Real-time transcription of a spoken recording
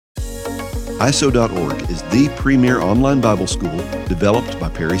ISO.org is the premier online Bible school developed by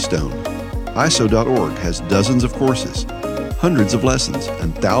Perry Stone. ISO.org has dozens of courses, hundreds of lessons,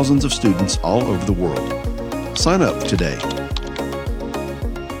 and thousands of students all over the world. Sign up today.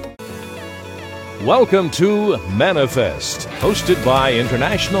 Welcome to Manifest, hosted by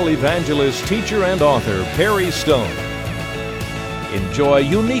international evangelist, teacher, and author Perry Stone. Enjoy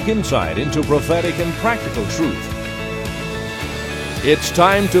unique insight into prophetic and practical truth. It's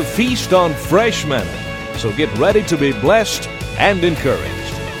time to feast on fresh manna, so get ready to be blessed and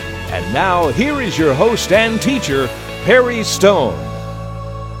encouraged. And now, here is your host and teacher, Perry Stone.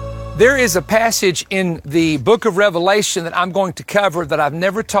 There is a passage in the book of Revelation that I'm going to cover that I've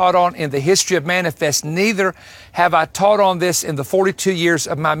never taught on in the history of Manifest. Neither have I taught on this in the 42 years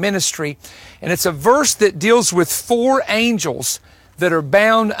of my ministry. And it's a verse that deals with 4 angels that are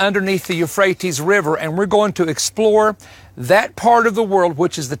bound underneath the Euphrates River. And we're going to explore that part of the world,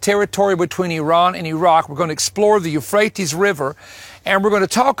 which is the territory between Iran and Iraq. We're going to explore the Euphrates River. And we're going to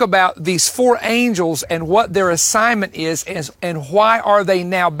talk about these 4 angels and what their assignment is and why are they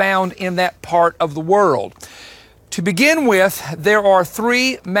now bound in that part of the world. To begin with, there are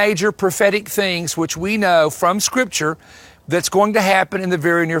 3 major prophetic things which we know from Scripture that's going to happen in the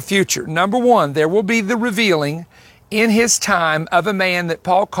very near future. Number 1, there will be the revealing in his time of a man that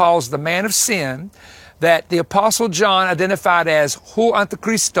Paul calls the man of sin, that the Apostle John identified as Hu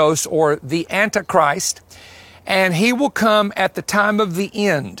Antichristos, or the Antichrist. And he will come at the time of the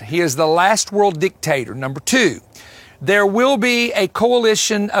end. He is the last world dictator. Number 2, there will be a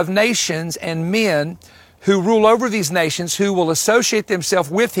coalition of nations and men who rule over these nations who will associate themselves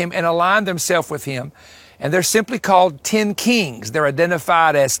with him and align themselves with him. And they're simply called 10 kings. They're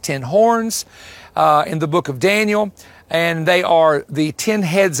identified as 10 horns in the book of Daniel. And they are the 10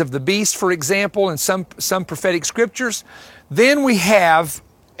 heads of the beast, for example, in some prophetic scriptures. Then we have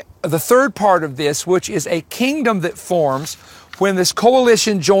the third part of this, which is a kingdom that forms when this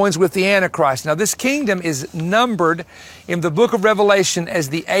coalition joins with the Antichrist. Now, this kingdom is numbered in the book of Revelation as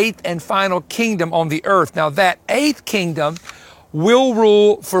the 8th and final kingdom on the earth. Now, that 8th kingdom will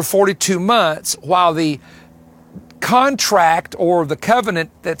rule for 42 months, while the contract or the covenant,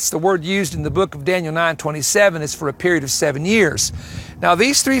 that's the word used in the book of Daniel 9:27, is for a period of 7 years. Now,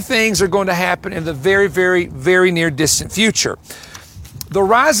 these 3 things are going to happen in the very, very, very near distant future. The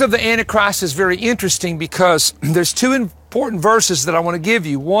rise of the Antichrist is very interesting because there's 2 important verses that I want to give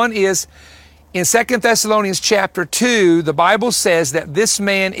you. One is in 2 Thessalonians chapter 2, the Bible says that this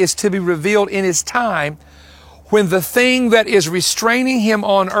man is to be revealed in his time when the thing that is restraining him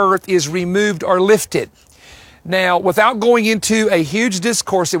on earth is removed or lifted. Now, without going into a huge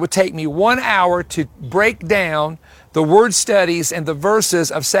discourse, it would take me 1 hour to break down the word studies and the verses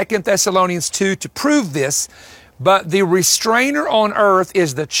of 2 Thessalonians 2 to prove this. But the restrainer on earth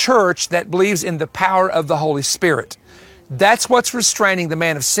is the church that believes in the power of the Holy Spirit. That's what's restraining the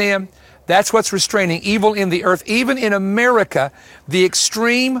man of sin. That's what's restraining evil in the earth. Even in America, the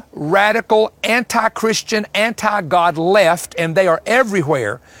extreme, radical, anti-Christian, anti-God left, and they are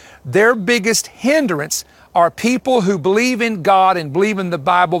everywhere, their biggest hindrance are people who believe in God and believe in the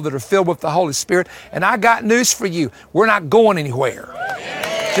Bible that are filled with the Holy Spirit. And I got news for you. We're not going anywhere.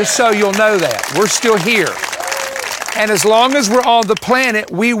 Just so you'll know that. We're still here. And as long as we're on the planet,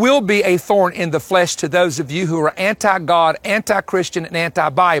 we will be a thorn in the flesh to those of you who are anti-God, anti-Christian, and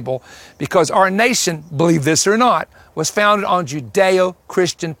anti-Bible, because our nation, believe this or not, was founded on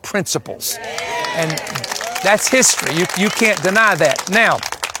Judeo-Christian principles. And that's history. You can't deny that. Now,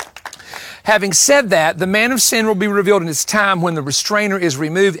 having said that, the man of sin will be revealed in his time when the restrainer is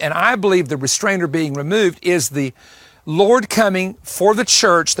removed. And I believe the restrainer being removed is the Lord coming for the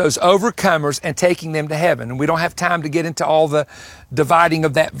church, those overcomers, and taking them to heaven. And we don't have time to get into all the dividing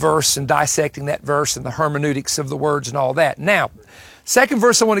of that verse and dissecting that verse and the hermeneutics of the words and all that. Now, second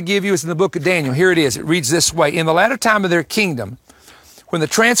verse I want to give you is in the book of Daniel. Here it is. It reads this way. In the latter time of their kingdom, when the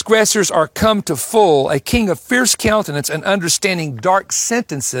transgressors are come to full, a king of fierce countenance and understanding dark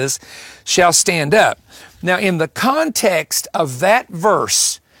sentences shall stand up. Now, in the context of that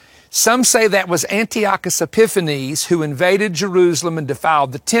verse, some say that was Antiochus Epiphanes who invaded Jerusalem and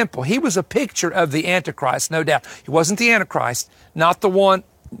defiled the temple. He was a picture of the Antichrist, no doubt. He wasn't the Antichrist, not the one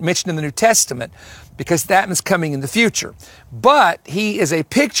mentioned in the New Testament, because that one's coming in the future. But he is a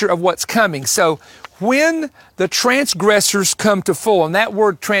picture of what's coming. So when the transgressors come to full, and that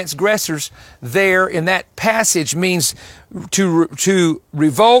word transgressors there in that passage means to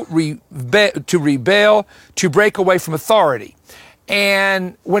revolt, to rebel, to break away from authority.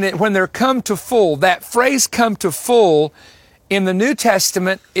 And when they're come to full, that phrase come to full in the New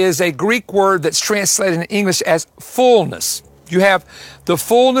Testament is a Greek word that's translated in English as fullness. You have the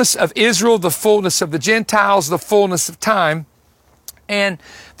fullness of Israel, the fullness of the Gentiles, the fullness of time. And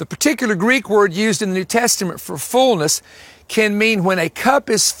the particular Greek word used in the New Testament for fullness can mean when a cup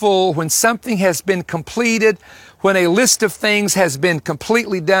is full, when something has been completed, when a list of things has been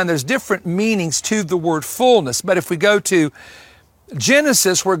completely done. There's different meanings to the word fullness. But if we go to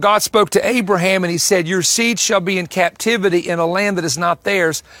Genesis, where God spoke to Abraham and he said, your seed shall be in captivity in a land that is not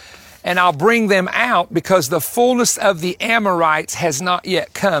theirs, and I'll bring them out because the fullness of the Amorites has not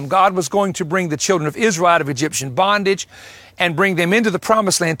yet come. God was going to bring the children of Israel out of Egyptian bondage and bring them into the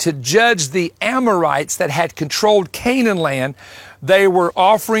promised land to judge the Amorites that had controlled Canaan land. They were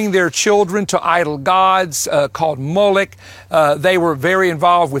offering their children to idol gods called Moloch. They were very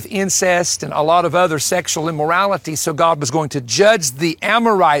involved with incest and a lot of other sexual immorality. So God was going to judge the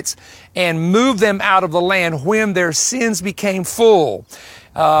Amorites and move them out of the land when their sins became full.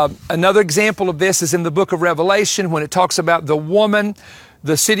 Another example of this is in the book of Revelation when it talks about the woman,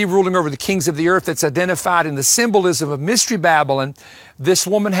 the city ruling over the kings of the earth that's identified in the symbolism of Mystery Babylon. This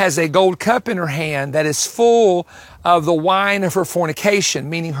woman has a gold cup in her hand that is full of the wine of her fornication,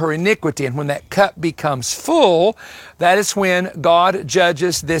 meaning her iniquity. And when that cup becomes full, that is when God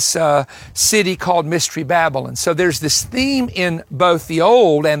judges this city called Mystery Babylon. So there's this theme in both the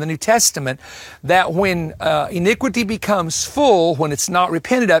Old and the New Testament that when iniquity becomes full, when it's not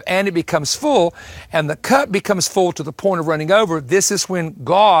repented of, and it becomes full, and the cup becomes full to the point of running over, this is when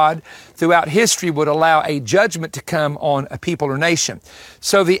God, throughout history, would allow a judgment to come on a people or nation.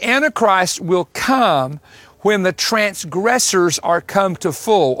 So the Antichrist will come when the transgressors are come to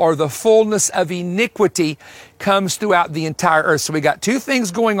full, or the fullness of iniquity comes throughout the entire earth. So we got two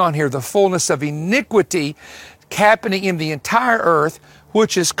things going on here. The fullness of iniquity happening in the entire earth,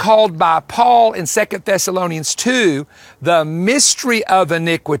 which is called by Paul in 2 Thessalonians 2, the mystery of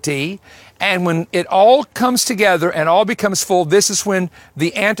iniquity. And when it all comes together and all becomes full, this is when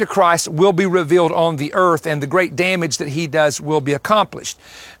the Antichrist will be revealed on the earth and the great damage that he does will be accomplished.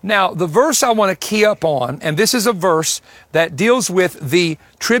 Now, the verse I want to key up on, and this is a verse that deals with the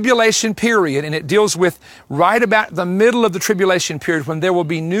tribulation period, and it deals with right about the middle of the tribulation period when there will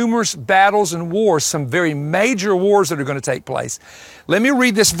be numerous battles and wars, some very major wars that are going to take place. Let me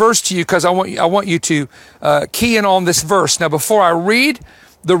read this verse to you because I want you to key in on this verse. Now, before I read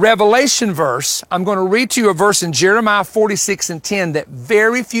the Revelation verse, I'm going to read to you a verse in Jeremiah 46:10 that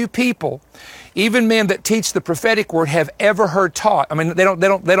very few people, even men that teach the prophetic word, have ever heard taught. I mean, they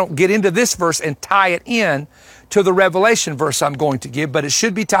don't get into this verse and tie it in to the Revelation verse I'm going to give, but it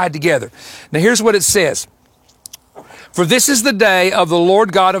should be tied together. Now, here's what it says. For this is the day of the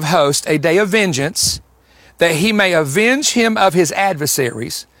Lord God of hosts, a day of vengeance, that he may avenge him of his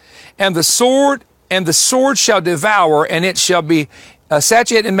adversaries, and the sword shall devour, and it shall be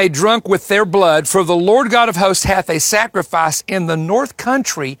satiated and made drunk with their blood. For the Lord God of hosts hath a sacrifice in the north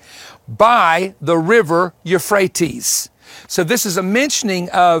country by the river Euphrates. So this is a mentioning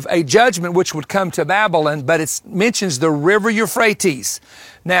of a judgment which would come to Babylon, but it mentions the river Euphrates.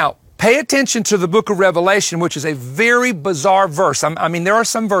 Now, pay attention to the book of Revelation, which is a very bizarre verse. I mean, there are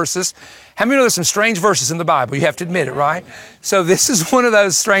some verses. How many know there's some strange verses in the Bible? You have to admit it, right? So this is one of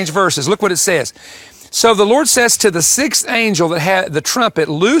those strange verses. Look what it says. So the Lord says to the sixth angel that had the trumpet,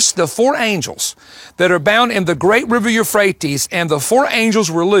 loose the four angels that are bound in the great river Euphrates. And the four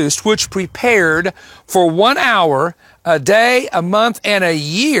angels were loosed, which prepared for 1 hour, a day, a month, and a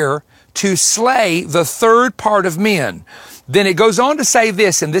year to slay the third part of men. Then it goes on to say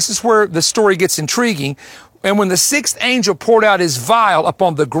this, and this is where the story gets intriguing. And when the sixth angel poured out his vial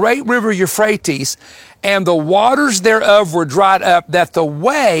upon the great river Euphrates, and the waters thereof were dried up, that the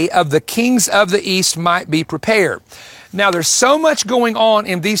way of the kings of the east might be prepared. Now, there's so much going on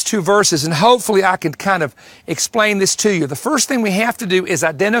in these two verses, and hopefully I can kind of explain this to you. The first thing we have to do is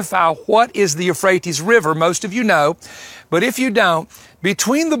identify what is the Euphrates River. Most of you know, but if you don't,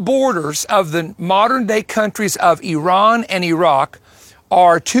 between the borders of the modern-day countries of Iran and Iraq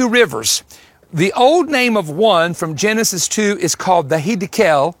are two rivers. The old name of one from Genesis 2 is called the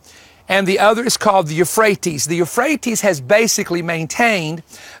Hiddekel, and the other is called the Euphrates. The Euphrates has basically maintained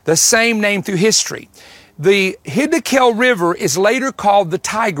the same name through history. The Hiddekel River is later called the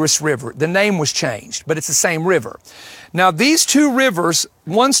Tigris River. The name was changed, but it's the same river. Now, these two rivers,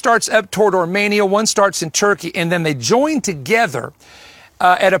 one starts up toward Armenia, one starts in Turkey, and then they join together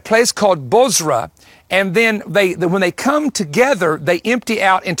at a place called Bozrah. And then when they come together, they empty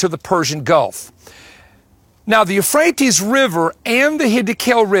out into the Persian Gulf. Now, the Euphrates River and the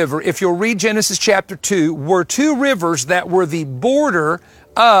Hiddekel River, if you'll read Genesis chapter 2, were two rivers that were the border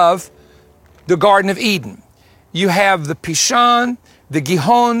of the Garden of Eden. You have the Pishon, the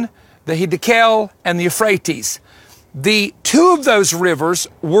Gihon, the Hiddekel, and the Euphrates. The two of those rivers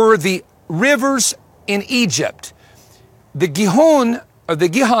were the rivers in Egypt. The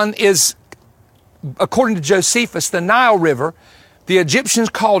Gihon is, according to Josephus, the Nile River. The Egyptians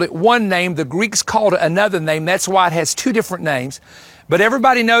called it one name. The Greeks called it another name. That's why it has two different names. But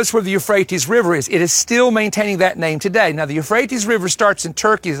everybody knows where the Euphrates River is. It is still maintaining that name today. Now, the Euphrates River starts in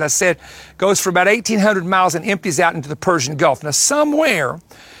Turkey, as I said, goes for about 1,800 miles and empties out into the Persian Gulf. Now, somewhere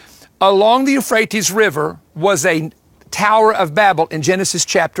along the Euphrates River was a Tower of Babel in Genesis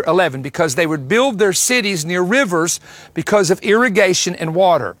chapter 11, because they would build their cities near rivers because of irrigation and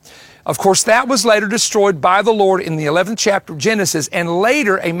water. Of course, that was later destroyed by the Lord in the 11th chapter of Genesis, and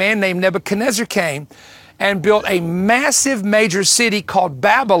later a man named Nebuchadnezzar came and built a massive major city called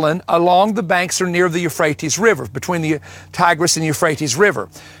Babylon along the banks or near the Euphrates River, between the Tigris and Euphrates River.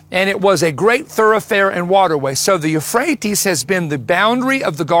 And it was a great thoroughfare and waterway. So the Euphrates has been the boundary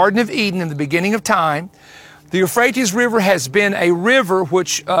of the Garden of Eden in the beginning of time. The Euphrates River has been a river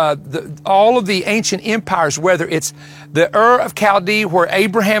which all of the ancient empires, whether it's the Ur of Chaldee, where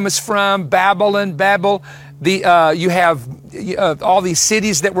Abraham is from, Babylon, Babel, you have all these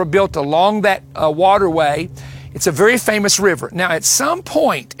cities that were built along that waterway. It's a very famous river. Now, at some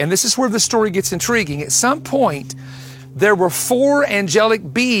point, and this is where the story gets intriguing, at some point, there were 4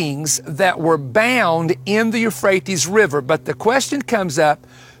 angelic beings that were bound in the Euphrates River. But the question comes up,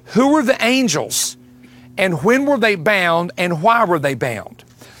 who were the angels? And when were they bound, and why were they bound?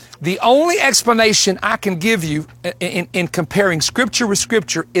 The only explanation I can give you in comparing Scripture with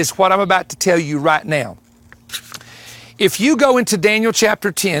Scripture is what I'm about to tell you right now. If you go into Daniel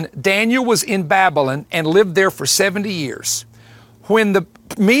chapter 10, Daniel was in Babylon and lived there for 70 years. When the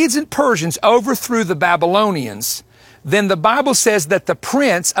Medes and Persians overthrew the Babylonians, then the Bible says that the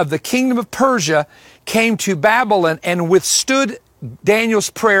prince of the kingdom of Persia came to Babylon and withstood Daniel's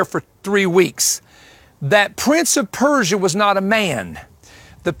prayer for 3 weeks. That prince of Persia was not a man.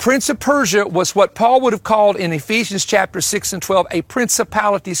 The prince of Persia was what Paul would have called in Ephesians chapter 6 and 12 a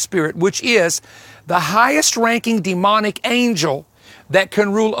principality spirit, which is the highest ranking demonic angel that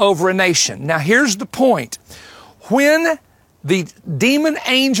can rule over a nation. Now, here's the point. When the demon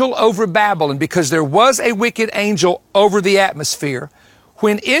angel over Babylon, because there was a wicked angel over the atmosphere,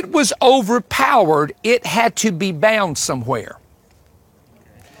 when it was overpowered, it had to be bound somewhere.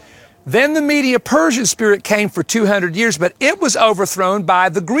 Then the Medo-Persian spirit came for 200 years, but it was overthrown by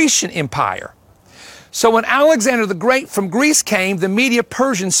the Grecian Empire. So when Alexander the Great from Greece came, the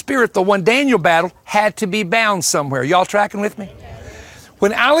Medo-Persian spirit, the one Daniel battled, had to be bound somewhere. Y'all tracking with me?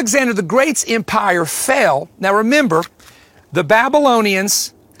 When Alexander the Great's empire fell, now remember, the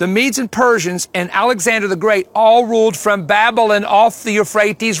Babylonians, the Medes and Persians, and Alexander the Great all ruled from Babylon off the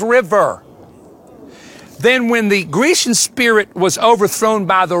Euphrates River. Then when the Grecian spirit was overthrown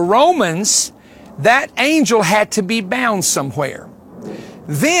by the Romans, that angel had to be bound somewhere.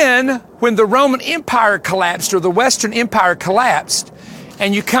 Then when the Roman Empire collapsed, or the Western Empire collapsed,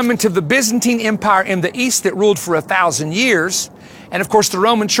 and you come into the Byzantine Empire in the East that ruled for 1,000 years, and of course the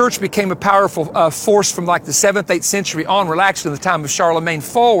Roman Church became a powerful force from like the 7th, 8th century onward, actually the time of Charlemagne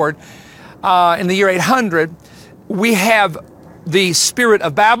forward, in the year 800, we have the spirit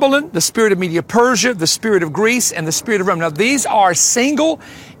of Babylon, the spirit of Medo-Persia, the spirit of Greece, and the spirit of Rome. Now, these are single,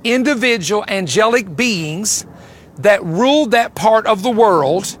 individual, angelic beings that ruled that part of the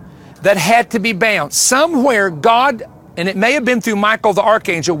world that had to be bound. Somewhere God, and it may have been through Michael the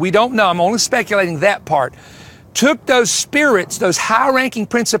archangel, we don't know, I'm only speculating that part, took those spirits, those high-ranking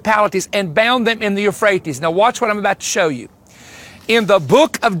principalities, and bound them in the Euphrates. Now, watch what I'm about to show you. In the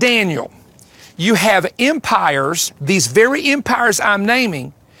book of Daniel, you have empires, these very empires I'm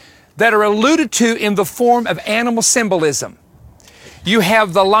naming, that are alluded to in the form of animal symbolism. You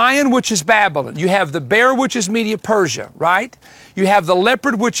have the lion, which is Babylon. You have the bear, which is Medo-Persia, right? You have the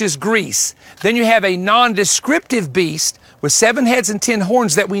leopard, which is Greece. Then you have a nondescriptive beast with 7 heads and 10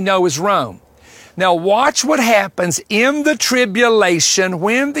 horns that we know is Rome. Now watch what happens in the tribulation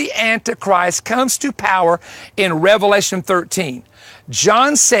when the Antichrist comes to power in Revelation 13.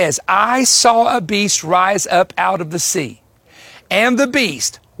 John says, I saw a beast rise up out of the sea, and the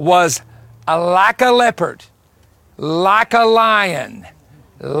beast was like a leopard, like a lion,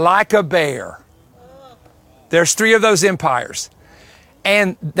 like a bear. There's 3 of those empires.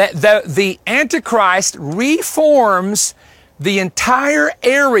 And the Antichrist reforms the entire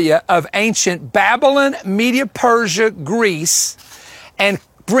area of ancient Babylon, Medo-Persia, Greece, and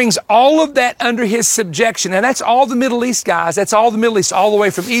brings all of that under his subjection. And that's all the Middle East, guys. That's all the Middle East, all the way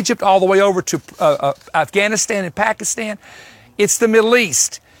from Egypt, all the way over to Afghanistan and Pakistan. It's the Middle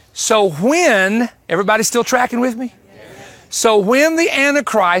East. So when, everybody still tracking with me? So when the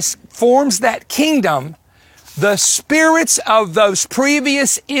Antichrist forms that kingdom, the spirits of those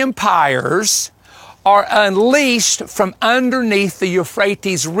previous empires are unleashed from underneath the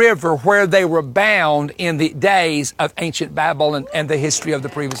Euphrates River where they were bound in the days of ancient Babylon and the history of the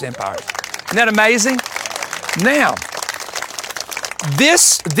previous empires. Isn't that amazing? Now,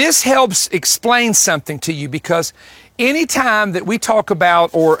 this helps explain something to you, because anytime that we talk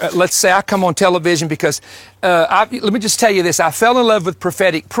about, or let's say I come on television, because let me just tell you this. I fell in love with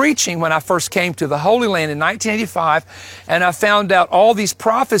prophetic preaching when I first came to the Holy Land in 1985, and I found out all these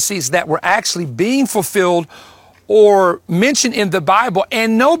prophecies that were actually being fulfilled or mentioned in the Bible,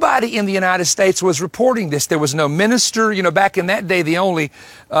 and nobody in the United States was reporting this. There was no minister. You know, back in that day, the only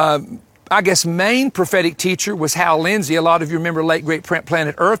main prophetic teacher was Hal Lindsey. A lot of you remember Late Great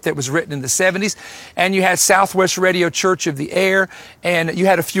Planet Earth that was written in the 70s. And you had Southwest Radio Church of the Air, and you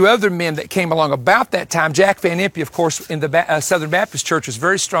had a few other men that came along about that time. Jack Van Impe, of course, in the Southern Baptist Church, was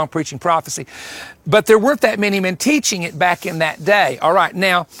very strong preaching prophecy. But there weren't that many men teaching it back in that day. All right,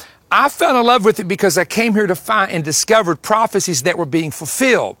 now, I fell in love with it because I came here to find and discovered prophecies that were being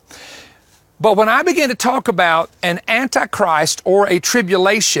fulfilled. But when I began to talk about an antichrist or a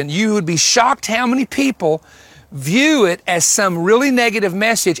tribulation, you would be shocked how many people view it as some really negative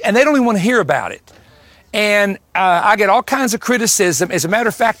message, and they don't even want to hear about it. And I get all kinds of criticism. As a matter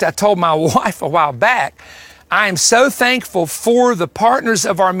of fact, I told my wife a while back, I am so thankful for the partners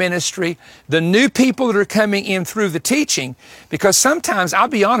of our ministry, the new people that are coming in through the teaching, because sometimes, I'll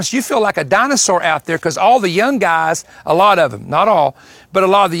be honest, you feel like a dinosaur out there, because all the young guys, a lot of them, not all, but a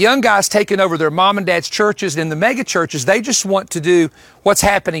lot of the young guys taking over their mom and dad's churches and the mega churches, they just want to do what's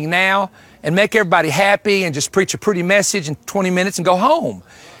happening now and make everybody happy and just preach a pretty message in 20 minutes and go home.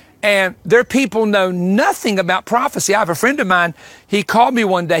 And their people know nothing about prophecy. I have a friend of mine, he called me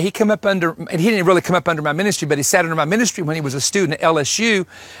one day. He came up under, and he didn't really come up under my ministry, but he sat under my ministry when he was a student at LSU.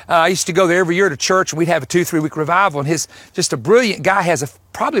 I used to go there every year to church, and we'd have a 2-3 week revival. And he's just a brilliant guy, has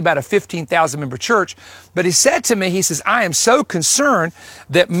probably about a 15,000 member church. But he said to me, he says, I am so concerned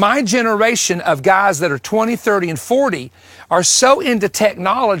that my generation of guys that are 20, 30, and 40 are so into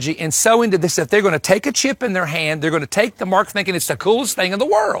technology and so into this that they're going to take a chip in their hand, they're going to take the mark thinking it's the coolest thing in the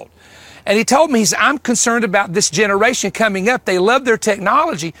world. And he told me, he said, I'm concerned about this generation coming up. They love their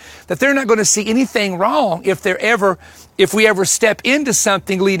technology, that they're not going to see anything wrong if we ever step into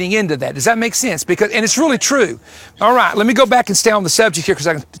something leading into that. Does that make sense? And it's really true. All right, let me go back and stay on the subject here, because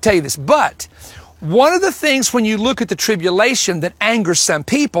I can tell you this. But one of the things when you look at the tribulation that angers some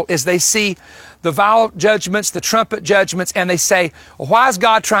people is they see the vial judgments, the trumpet judgments, and they say, well, why is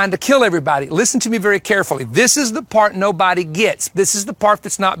God trying to kill everybody? Listen to me very carefully. This is the part nobody gets. This is the part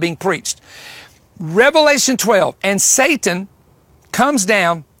that's not being preached. Revelation 12, and Satan comes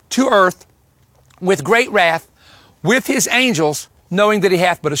down to earth with great wrath with his angels, knowing that he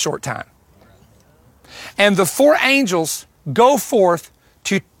hath but a short time. And the 4 angels go forth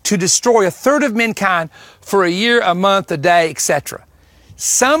to destroy 1/3 of mankind for a year, a month, a day, etc.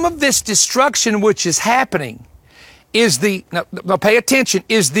 Some of this destruction which is happening is now pay attention,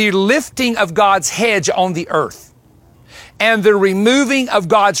 is the lifting of God's hedge on the earth and the removing of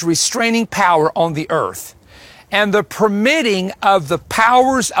God's restraining power on the earth and the permitting of the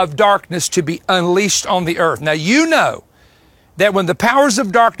powers of darkness to be unleashed on the earth. Now, you know that when the powers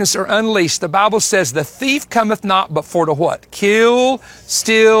of darkness are unleashed, the Bible says the thief cometh not but for to what? Kill,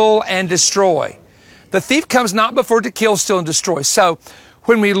 steal, and destroy. The thief comes not but for to kill, steal, and destroy. So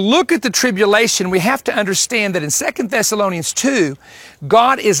when we look at the tribulation, we have to understand that in 2 Thessalonians 2,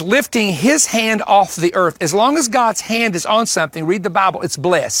 God is lifting His hand off the earth. As long as God's hand is on something, read the Bible, it's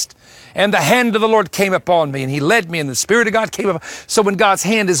blessed. And the hand of the Lord came upon me, and He led me, and the Spirit of God came up. So when God's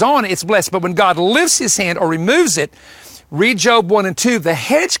hand is on it, it's blessed. But when God lifts His hand or removes it, read Job 1 and 2, the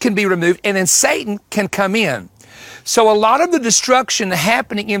hedge can be removed, and then Satan can come in. So a lot of the destruction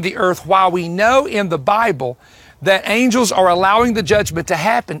happening in the earth, while we know in the Bible that angels are allowing the judgment to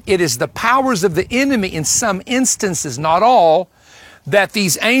happen, it is the powers of the enemy in some instances, not all, that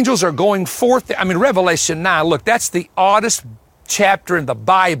these angels are going forth. I mean, Revelation 9, look, that's the oddest chapter in the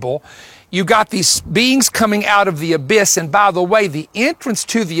Bible. You got these beings coming out of the abyss, and by the way, the entrance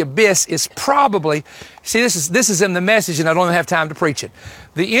to the abyss is probably, see, this is in the message, and I don't have time to preach it.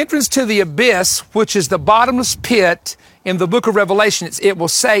 The entrance to the abyss, which is the bottomless pit in the book of Revelation, it will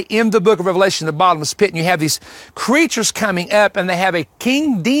say in the book of Revelation, the bottomless pit, and you have these creatures coming up, and they have a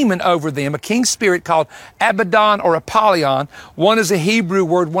king demon over them, a king spirit called Abaddon or Apollyon. One is a Hebrew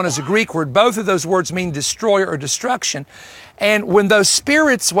word, one is a Greek word. Both of those words mean destroyer or destruction. And when those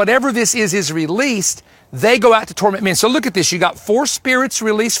spirits, whatever this is released, they go out to torment men. So look at this. You got 4 spirits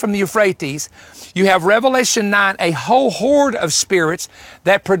released from the Euphrates. You have Revelation 9, a whole horde of spirits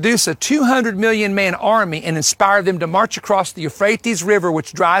that produce a 200 million man army and inspire them to march across the Euphrates River,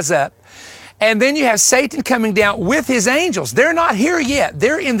 which dries up. And then you have Satan coming down with his angels. They're not here yet.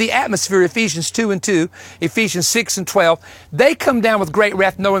 They're in the atmosphere, Ephesians 2 and 2, Ephesians 6 and 12. They come down with great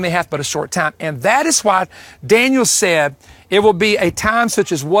wrath, knowing they have but a short time. And that is why Daniel said, it will be a time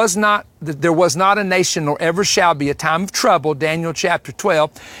such as there was not a nation nor ever shall be, a time of trouble, Daniel chapter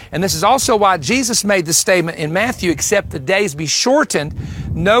 12. And this is also why Jesus made the statement in Matthew, except the days be shortened,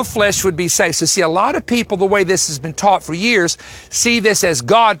 no flesh would be saved. So see, a lot of people, the way this has been taught for years, see this as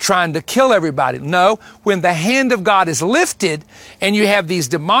God trying to kill everybody. No, when the hand of God is lifted and you have these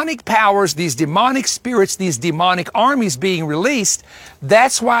demonic powers, these demonic spirits, these demonic armies being released,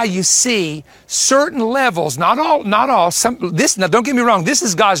 that's why you see certain levels, not all, now don't get me wrong, this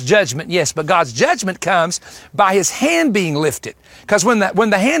is God's judgment, yes, but God's judgment comes by His hand being lifted. Because when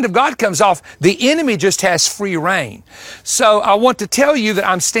the hand of God comes off, the enemy just has free reign. So I want to tell you that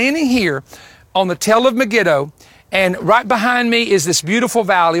I'm standing here on the Tell of Megiddo, and right behind me is this beautiful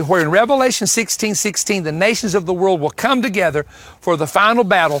valley where in Revelation 16:16, the nations of the world will come together for the final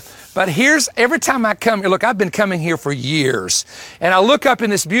battle. But here's, every time I come here, look, I've been coming here for years, and I look up in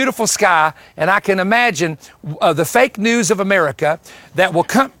this beautiful sky, and I can imagine the fake news of America that will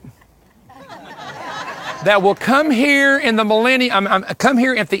come here in the millennium, come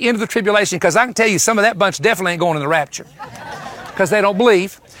here at the end of the tribulation, because I can tell you some of that bunch definitely ain't going in the rapture because they don't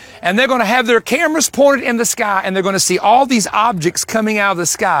believe. And they're going to have their cameras pointed in the sky, and they're going to see all these objects coming out of the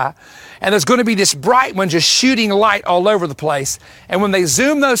sky. And there's going to be this bright one just shooting light all over the place. And when they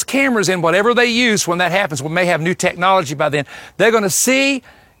zoom those cameras in, whatever they use when that happens, we may have new technology by then, they're going to see,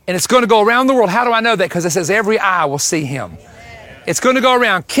 and it's going to go around the world. How do I know that? Because it says every eye will see Him. It's going to go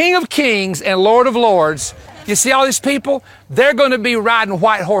around, King of Kings and Lord of Lords. You see all these people? They're going to be riding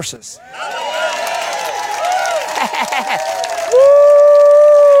white horses.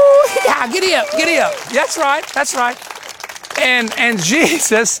 Yeah, giddy up. That's right. And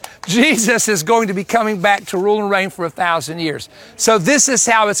Jesus is going to be coming back to rule and reign for 1,000 years. So this is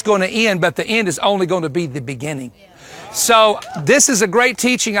how it's going to end, but the end is only going to be the beginning. So this is a great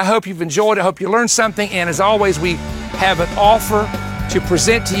teaching. I hope you've enjoyed it. I hope you learned something. And as always, we have an offer to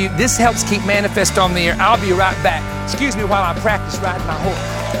present to you. This helps keep Manifest on the air. I'll be right back. Excuse me while I practice riding my horse.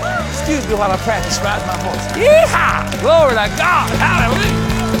 Yeehaw! Glory to God.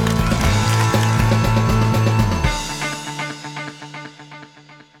 Hallelujah.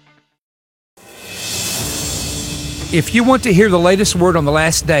 If you want to hear the latest word on the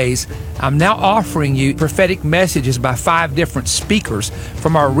last days, I'm now offering you prophetic messages by 5 different speakers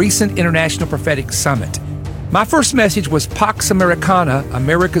from our recent International Prophetic Summit. My first message was Pax Americana,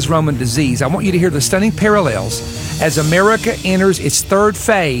 America's Roman Disease. I want you to hear the stunning parallels as America enters its 3rd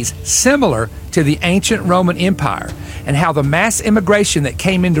phase, similar to the ancient Roman Empire, and how the mass immigration that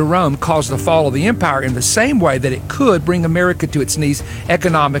came into Rome caused the fall of the empire in the same way that it could bring America to its knees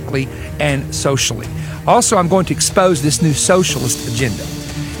economically and socially. Also, I'm going to expose this new socialist agenda.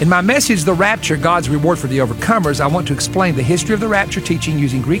 In my message, The Rapture, God's Reward for the Overcomers, I want to explain the history of the rapture teaching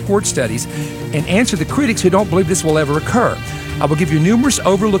using Greek word studies and answer the critics who don't believe this will ever occur. I will give you numerous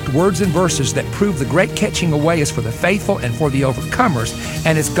overlooked words and verses that prove the great catching away is for the faithful and for the overcomers,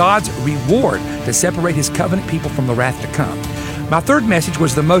 and is God's reward to separate His covenant people from the wrath to come. My third message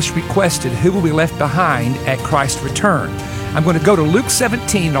was the most requested, who will be left behind at Christ's return. I'm going to go to Luke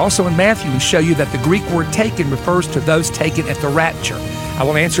 17 and also in Matthew and show you that the Greek word taken refers to those taken at the rapture. I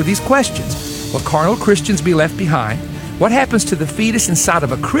will answer these questions. Will carnal Christians be left behind? What happens to the fetus inside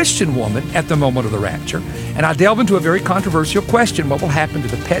of a Christian woman at the moment of the rapture? And I delve into a very controversial question: what will happen to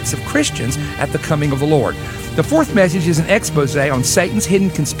the pets of Christians at the coming of the Lord? The fourth message is an expose on Satan's hidden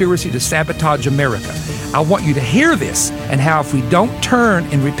conspiracy to sabotage America. I want you to hear this and how if we don't turn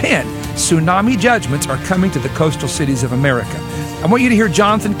and repent, tsunami judgments are coming to the coastal cities of America. I want you to hear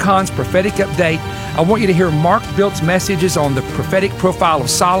Jonathan Cahn's prophetic update. I want you to hear Mark Bilt's messages on the prophetic profile of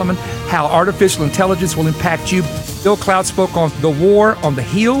Solomon, how artificial intelligence will impact you. Bill Cloud spoke on the war on the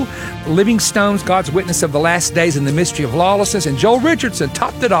hill, living stones, God's witness of the last days and the mystery of lawlessness. And Joel Richardson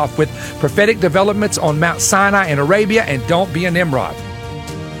topped it off with prophetic developments on Mount Sinai in Arabia and Don't Be a Nimrod.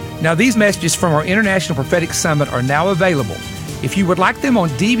 Now, these messages from our International Prophetic Summit are now available. If you would like them on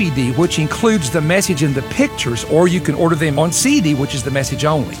DVD, which includes the message and the pictures, or you can order them on CD, which is the message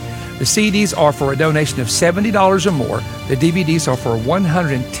only. The CDs are for a donation of $70 or more. The DVDs are for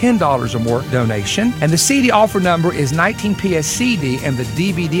 $110 or more donation. And the CD offer number is 19PS CD, and the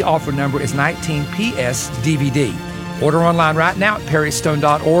DVD offer number is 19PS DVD. Order online right now at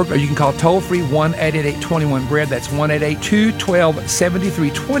perrystone.org, or you can call toll-free 1-888-21-BREAD. That's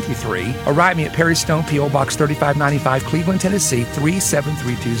 1-888-212-7323. Or write me at Perry Stone, P.O. Box 3595, Cleveland, Tennessee,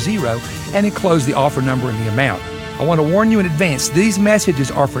 37320, and enclose the offer number and the amount. I want to warn you in advance, these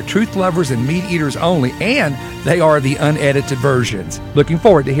messages are for truth lovers and meat eaters only, and they are the unedited versions. Looking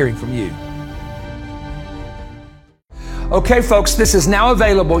forward to hearing from you. Okay, folks, this is now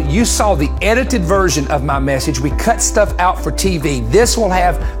available. You saw the edited version of my message. We cut stuff out for TV. This will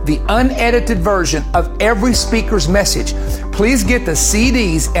have the unedited version of every speaker's message. Please get the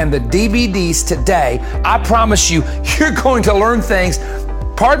CDs and the DVDs today. I promise you, you're going to learn things,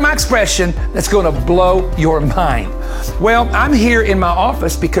 pardon my expression, that's going to blow your mind. Well, I'm here in my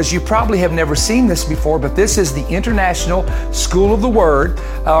office because you probably have never seen this before, but this is the International School of the Word,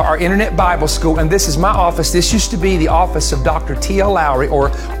 our Internet Bible School, and this is my office. This used to be the office of Dr. T.L. Lowry, or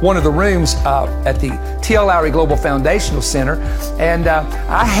one of the rooms at the T.L. Lowry Global Foundational Center, and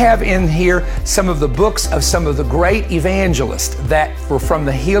I have in here some of the books of some of the great evangelists that were from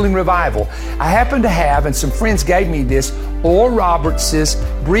the Healing Revival. I happen to have, and some friends gave me this, Oral Roberts'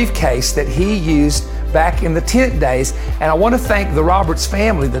 briefcase that he used back in the tent days. And I want to thank the Roberts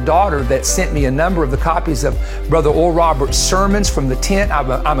family, the daughter that sent me a number of the copies of Brother Oral Roberts' sermons from the tent.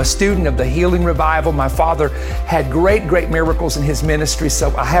 I'm a student of the Healing Revival. My father had great miracles in his ministry,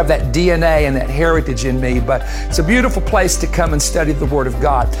 so I have that DNA and that heritage in me. But it's a beautiful place to come and study the Word of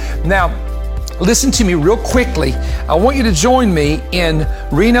God. Now, listen to me real quickly. I want you to join me in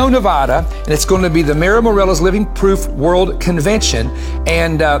Reno, Nevada, and it's going to be the Mary Morella's Living Proof World Convention,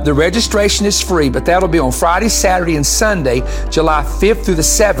 and the registration is free, but that'll be on Friday, Saturday, and Sunday, July 5th through the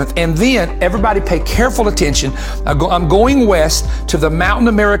 7th. And then, everybody pay careful attention. I'm going west to the Mountain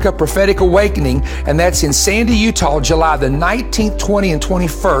America Prophetic Awakening, and that's in Sandy, Utah, July the 19th, 20th, and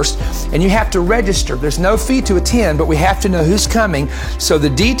 21st, and you have to register. There's no fee to attend, but we have to know who's coming, so the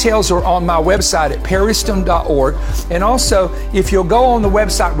details are on my website at perrystone.org. And also, if you'll go on the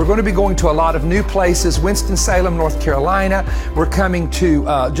website, we're going to be going to a lot of new places. Winston-Salem, North Carolina. We're coming to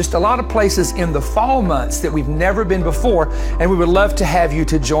just a lot of places in the fall months that we've never been before, and we would love to have you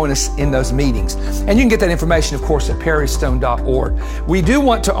to join us in those meetings. And you can get that information, of course, at perrystone.org. We do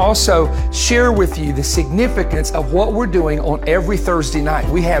want to also share with you the significance of what we're doing on every Thursday night.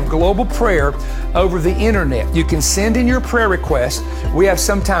 We have global prayer over the internet. You can send in your prayer requests. We have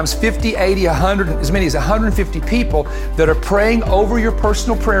sometimes 50, 80, 100, as many as 150 people that are praying over your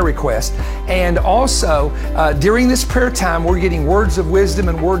personal prayer requests. And also, during this prayer time, we're getting words of wisdom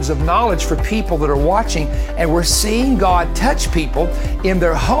and words of knowledge for people that are watching, and we're seeing God touch people in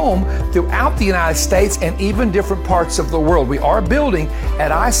their home throughout the United States and even different parts of the world. We are building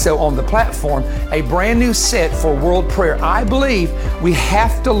at ISO on the platform a brand new set for world prayer. I believe we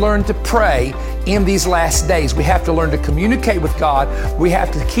have to learn to pray in these last days. We have to learn to communicate with God. We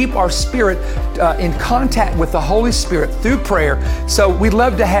have to keep our spirit in contact with the Holy Spirit through prayer. So we'd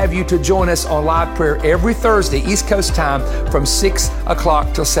love to have you to join us on live prayer every Thursday, East Coast time, from 6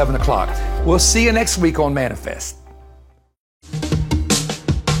 o'clock till 7 o'clock. We'll see you next week on Manifest.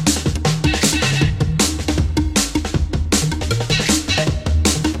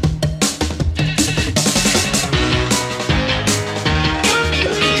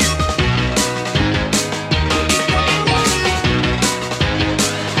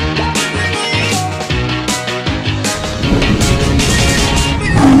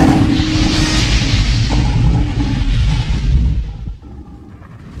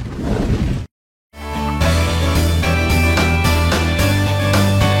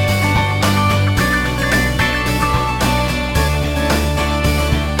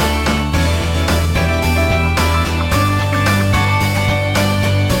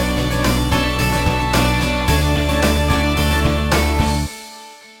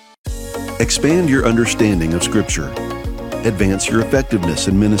 Expand your understanding of Scripture. Advance your effectiveness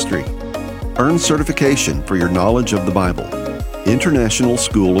in ministry. Earn certification for your knowledge of the Bible. International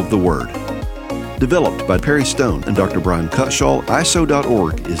School of the Word. Developed by Perry Stone and Dr. Brian Cutshall,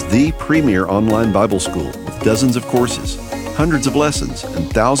 ISO.org is the premier online Bible school with dozens of courses, hundreds of lessons,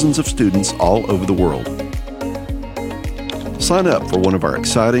 and thousands of students all over the world. Sign up for one of our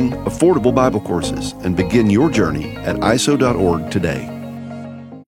exciting, affordable Bible courses and begin your journey at ISO.org today.